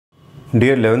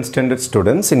Dear 11th standard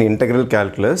students, in integral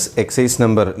calculus, exercise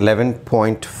number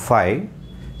 11.5,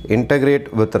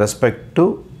 integrate with respect to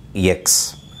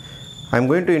x. I am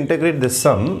going to integrate this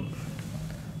sum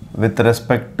with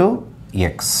respect to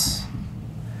x.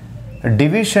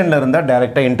 Division la irundha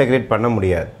direct integrate panna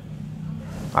mudiyadhu.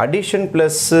 Addition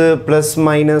plus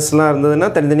minus la irundhaduna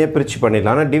thanithaniya pirichu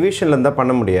panniralam. Ana division la irundha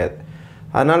panna mudiyadhu.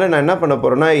 Adanaala na enna panna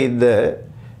porona idu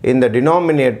in the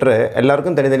denominator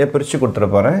எல்லாருக்கும் தனித்தனியாக பிரிச்சு கொடுத்துற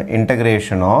போறேன்.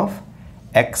 Integration of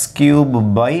x cube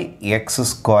by x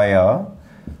square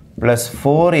plus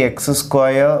 4x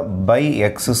square by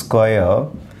x square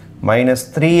minus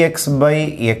 3x by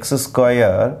x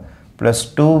square plus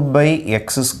 2 by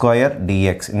x square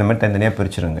dx. இந்த மாதிரி தனித்தனியாக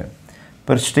பிரிச்சுருங்க.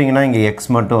 பிரிச்சிட்டிங்கன்னா இங்கே x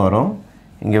மட்டும் வரும்,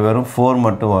 இங்கே வெறும் 4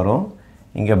 மட்டும் வரும்,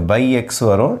 இங்கே by x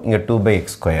வரும், இங்கே 2 by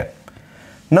x square.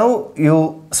 Now you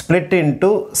split into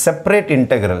separate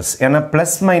integrals. ஏன்னா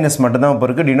plus minus மட்டும் தான் இப்போ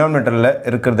இருக்குது. டினாமினேட்டரில்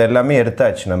இருக்கிறது எல்லாமே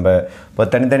எடுத்தாச்சு. நம்ம இப்போ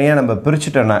தனித்தனியாக நம்ம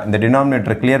பிரிச்சுட்டோன்னா இந்த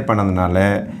டினாமினேட்டரை கிளியர் பண்ணதுனால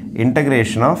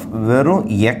இன்டகிரேஷன் ஆஃப் வெறும்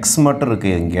எக்ஸ் மட்டும்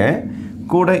இருக்குது. இங்கே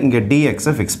கூட இங்கே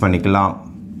டிஎக்ஸை ஃபிக்ஸ் பண்ணிக்கலாம்.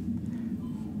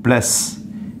 ப்ளஸ்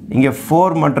இங்கே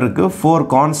 4 மட்டும் இருக்குது. 4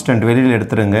 கான்ஸ்டன்ட் வெளியில்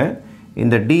எடுத்துருங்க.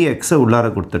 இந்த டிஎக்ஸை உள்ளார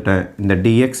கொடுத்துட்டேன். இந்த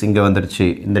டிஎக்ஸ் இங்கே வந்துருச்சு,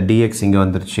 இந்த டிஎக்ஸ் இங்கே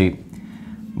வந்துருச்சு.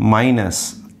 மைனஸ்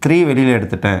 3 வெளியில்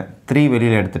எடுத்துட்டேன், 3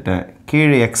 வெளியில் எடுத்துட்டேன்.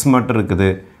 கீழே x மட்டும் இருக்குது.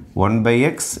 1 by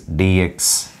x dx.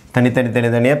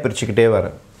 தனித்தனியாக பிரிச்சுக்கிட்டே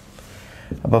வரேன்.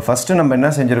 அப்போ ஃபஸ்ட்டு நம்ம என்ன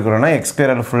செஞ்சுருக்கிறோன்னா எக்ஸ்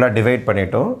ஸ்கொயரால் ஃபுல்லாக டிவைட்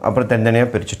பண்ணிட்டோம். அப்புறம் தனித்தனியாக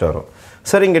பிரிச்சுட்டு வரோம்.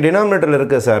 சார் இங்கே டினாமினேட்டரில்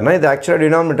இருக்குது சார்னா இது ஆக்சுவலாக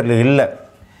டினாமினேட்டரில் இல்லை.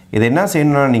 இது என்ன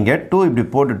செய்யணும்னா நீங்கள் 2 இப்படி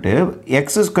போட்டுட்டு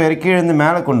எக்ஸ் ஸ்கொயர் கீழே இருந்து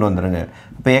மேலே கொண்டு வந்துடுங்க.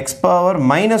 இப்போ x பவர்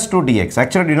 -2 dx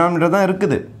ஆக்சுவலாக டினாமினேட்டர் தான்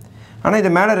இருக்குது. ஆனால்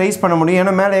இதை மேலே ரைஸ் பண்ண முடியும்,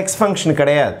 ஏன்னா மேலே எக்ஸ் ஃபங்க்ஷன்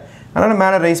கிடையாது. அதனால்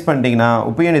மேலே ரைஸ் பண்ணிட்டீங்கன்னா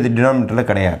உப்பையும் இது டினாமினேட்டரில்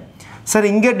கிடையாது. சார்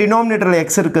இங்கே டினாமினேட்டரில்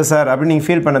எக்ஸ் இருக்குது சார் அப்படின்னு நீங்கள்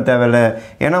ஃபீல் பண்ண தேவையில்லை.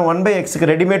 ஏன்னா 1 by xக்கு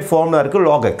ரெடிமேட் ஃபார்மில் இருக்குது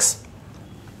log x.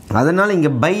 அதனால்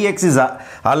இங்கே by x இஸ்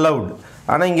அலவுட்.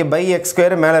 ஆனால் இங்கே by x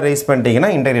ஸ்கொயரை மேலே ரைஸ் பண்ணிட்டீங்கன்னா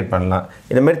இன்டகிரேட் பண்ணலாம்.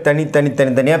 இந்த மாதிரி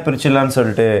தனித்தனியாக பிரிச்சிடலான்னு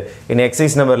சொல்லிட்டு இந்த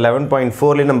எக்ஸசைஸ் நம்பர்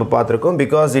 11.4லேயும் நம்ம பார்த்துருக்கோம்.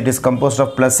 Because it is composed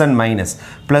of plus and minus.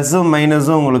 ப்ளஸ்ஸும்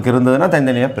மைனஸும் உங்களுக்கு இருந்ததுன்னா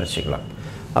தனித்தனியாக பிரிச்சுக்கலாம்.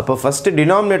 அப்போ ஃபஸ்ட்டு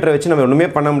டினாமினேட்டரை வச்சு நம்ம ஒன்றுமே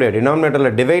பண்ண முடியாது.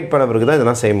 டினாமினேட்டரில் டிவைட் பண்ண பிறகு தான்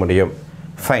இதெல்லாம் செய்ய முடியும்.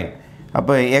 ஃபைன்.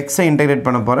 அப்போ எக்ஸை இன்டகிரேட்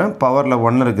பண்ண போகிறேன். பவரில்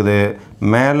 1 இருக்குது,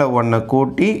 மேலே 1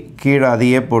 கூட்டி கீழே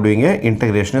அதையே போடுவீங்க.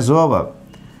 Integration is over.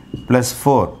 ப்ளஸ்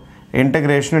 4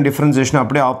 இன்டகிரேஷனும் டிஃப்ரென்சியேஷனும்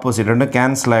அப்படியே ஆப்போசிட், ரெண்டும்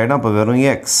கேன்சல் ஆகிடும். அப்போ வெறும்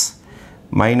X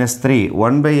minus 3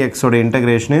 1 by xோட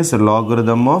integration is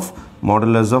logarithm of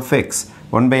modulus of X.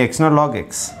 1 by xனா log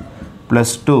x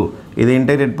plus 2 இதை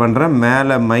இன்டகிரேட் பண்ணுறேன்.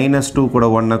 மேலே -2 கூட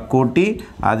 1 கூட்டி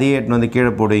அதையே எட்டு வந்து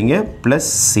கீழே போடுவீங்க. ப்ளஸ்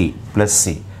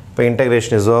சி இப்போ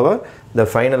integration is over. The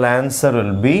final answer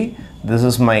will be this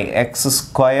is my X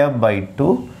square by 2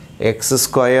 X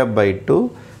square by 2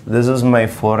 this is my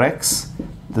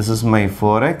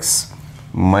 4x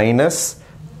minus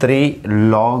 3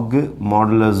 log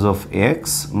modulus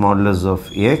of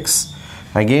x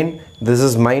again this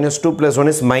is -2 plus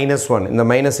 1 is -1. இந்த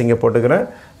minus இங்கே போட்டுக்கிறேன்.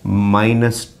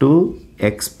 -2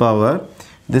 x power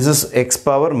this is x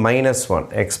power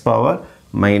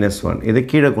 -1 இது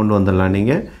கீழே கொண்டு வந்துடலாம்.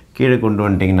 நீங்கள் கீழே கொண்டு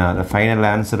வந்துட்டிங்கன்னா the final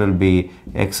answer will be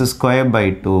x square by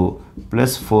 2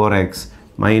 plus 4x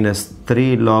minus 3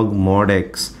 log mod x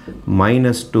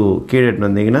minus 2 கீழே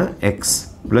வந்தீங்கன்னா x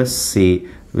plus c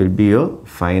will be your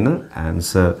final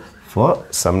answer for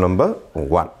sum number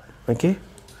 1. Okay,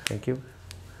 thank you.